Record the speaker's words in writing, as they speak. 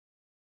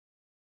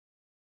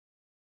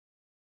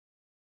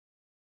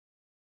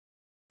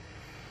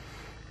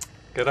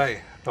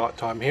G'day, night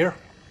time here.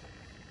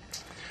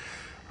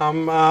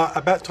 I'm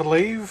about to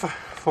leave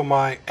for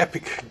my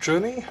epic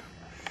journey.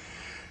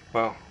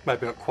 Well,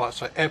 maybe not quite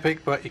so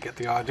epic, but you get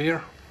the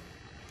idea.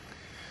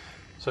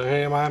 So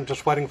here I am,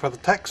 just waiting for the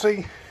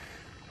taxi.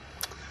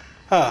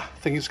 I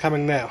think it's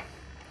coming now.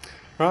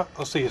 Right,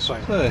 I'll see you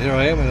soon. So here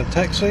I am in a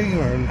taxi,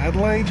 we're in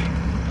Adelaide.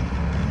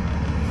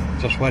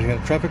 Just waiting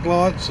at traffic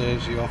lights,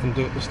 as you often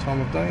do at this time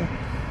of day.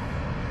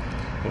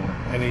 Or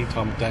any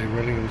time of day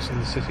really, in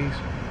the cities.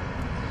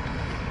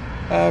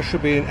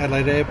 Should be in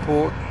Adelaide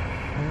Airport.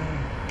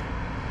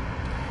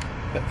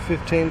 About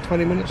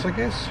 15-20 minutes, I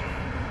guess.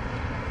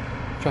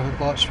 Traffic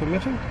lights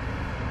permitting.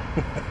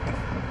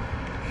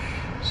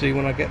 See you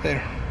when I get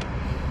there.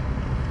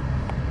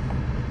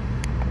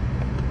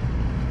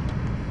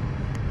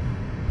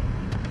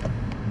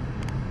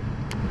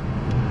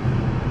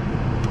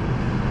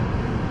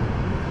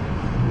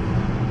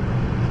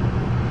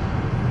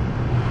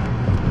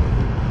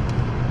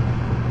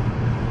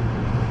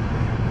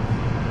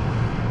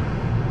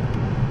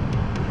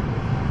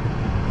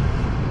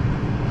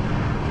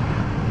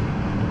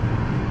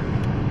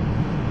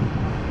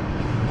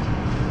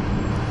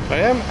 I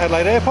am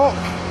Adelaide Airport.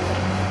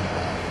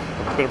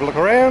 A bit of a look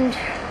around.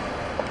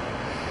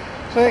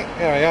 See,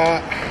 there we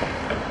are.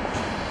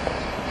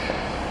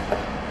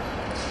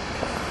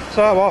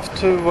 So I'm off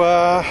to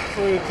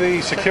through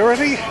the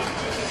security.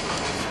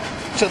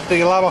 Set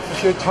the alarm off a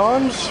few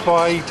times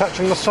by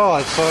touching the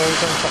sides. So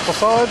don't touch the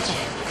sides.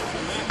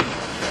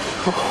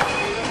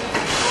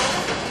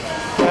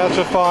 Now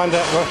to find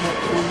out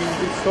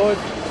what.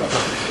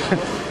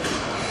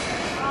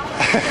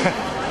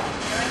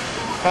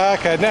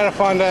 Okay, now to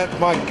find out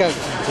my gate,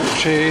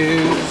 which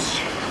is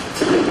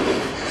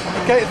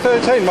gate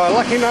 13, my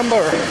lucky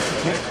number.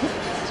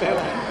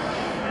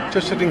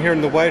 Just sitting here in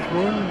the waiting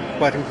room,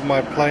 waiting for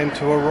my plane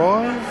to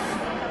arrive.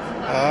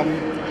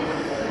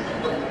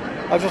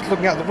 I'm just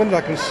looking out the window,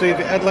 I can see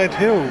the Adelaide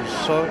Hills,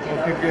 so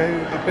I'll give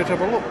you a bit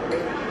of a look.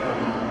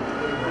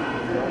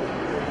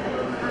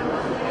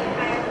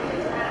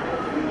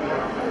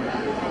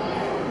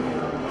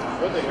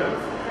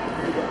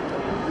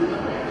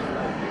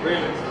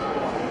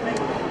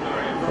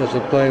 There's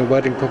a plane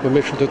waiting for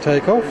permission to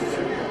take off.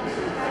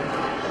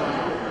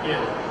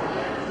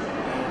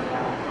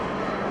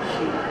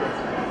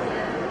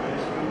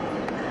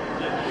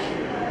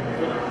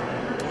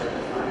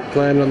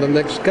 Plane on the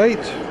next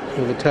gate,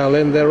 or the tail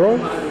end thereof.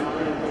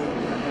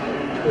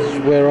 This is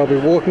where I'll be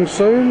walking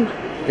soon,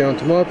 going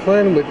to my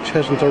plane, which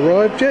hasn't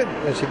arrived yet,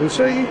 as you can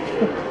see.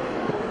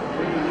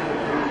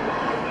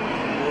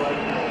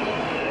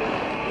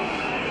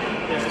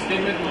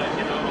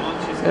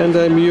 And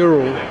a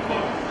mural.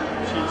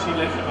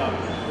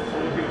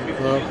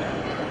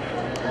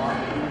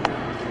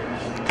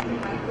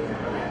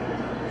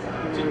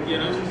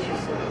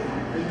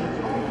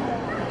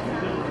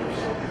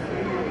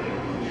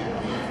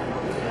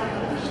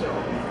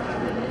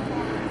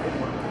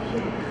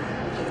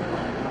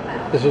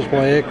 This is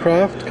my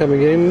aircraft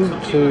coming in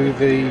to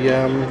the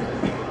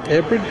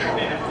air bridge.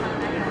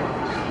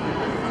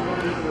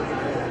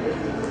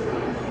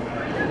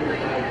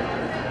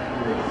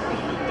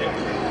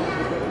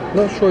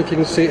 Not sure if you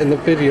can see it in the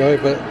video,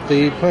 but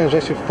the plane is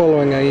actually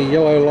following a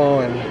yellow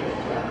line.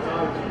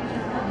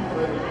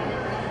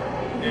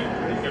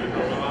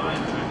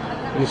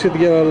 You see the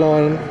yellow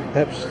line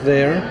perhaps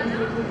there.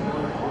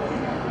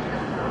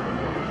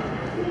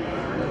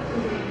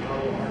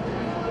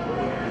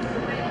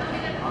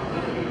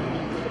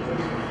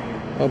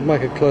 I'll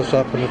make a close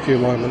up in a few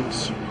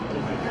moments.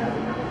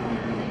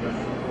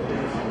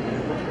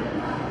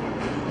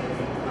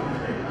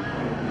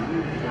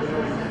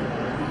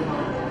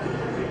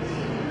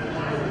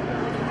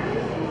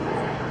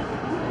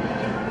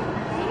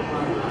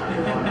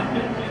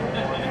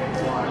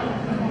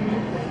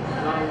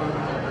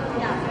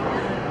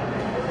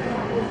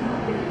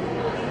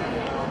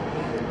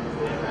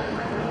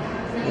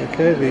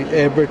 Okay, the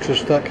air bridge will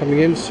start coming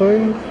in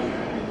soon.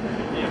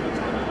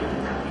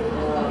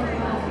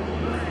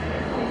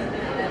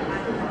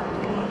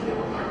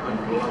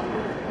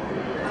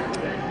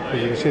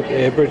 As you can see, the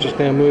air bridge is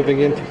now moving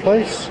into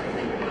place.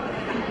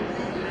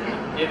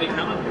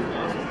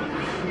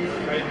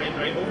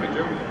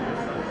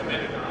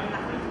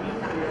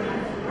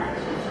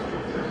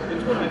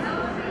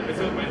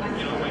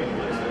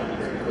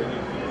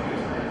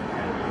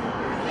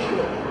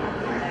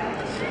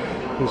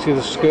 You can see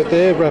the skirt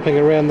there wrapping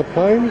around the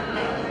plane.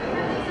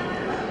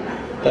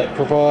 That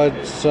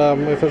provides,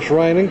 if it's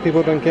raining,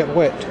 people don't get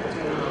wet.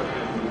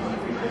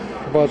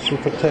 Provides some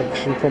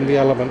protection from the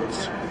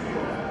elements.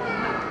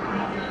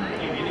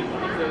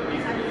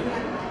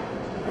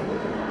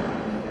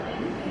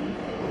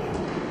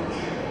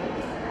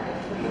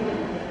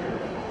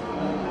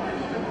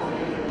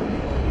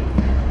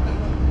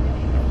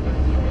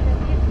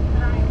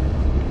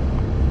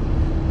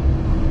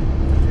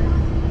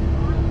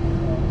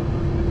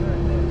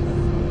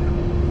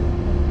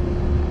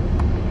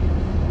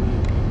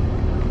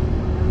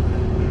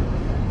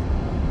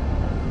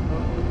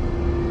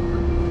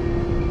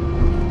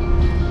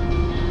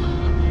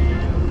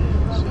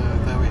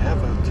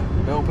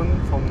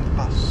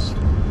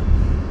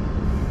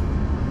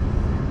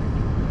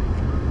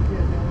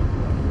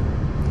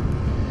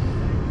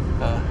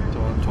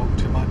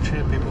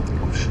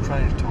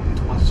 strange talking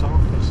to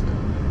myself, but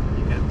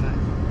you get that.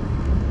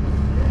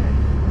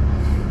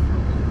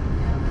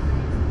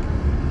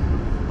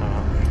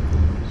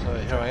 So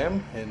here I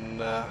am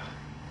in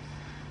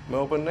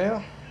Melbourne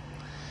now.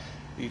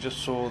 You just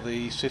saw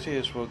the city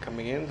as we're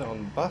coming in on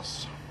the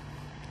bus.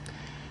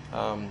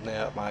 Now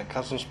at my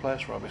cousin's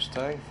place where I'll be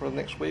staying for the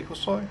next week or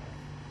so.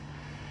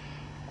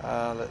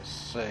 Let's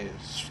see,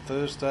 it's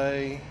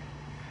Thursday.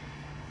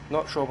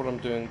 Not sure what I'm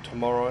doing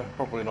tomorrow,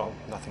 probably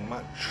nothing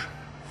much.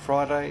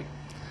 Friday,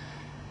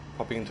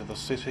 popping into the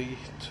city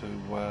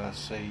to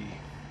see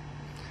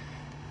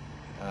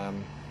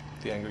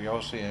the Angry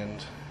Aussie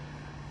and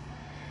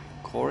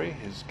Corey,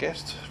 his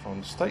guest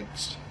from the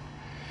States.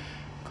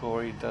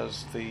 Corey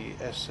does the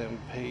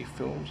SMP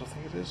films, I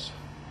think it is.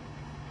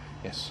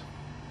 Yes.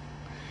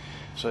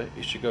 So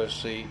you should go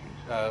see,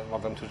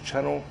 log on to the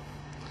channel.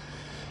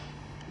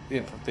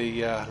 The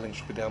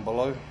links will be down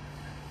below.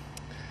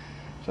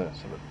 So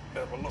let's have a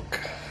bit of a look.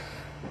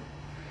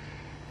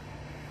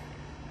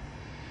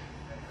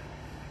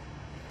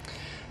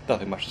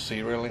 Nothing much to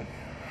see really,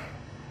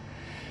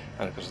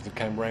 and because of the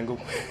camera angle.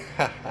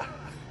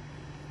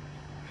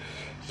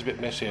 It's a bit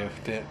messier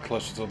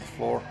closer to the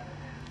floor.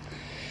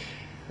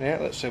 Now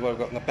let's see what I've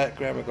got in the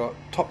background. We've got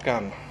Top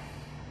Gun.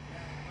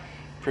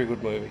 Pretty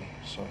good movie,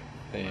 so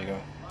there you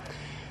go.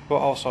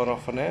 Well, I'll sign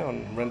off for now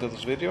and render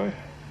this video.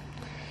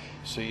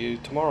 See you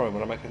tomorrow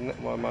when I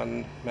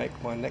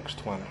make my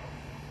next one.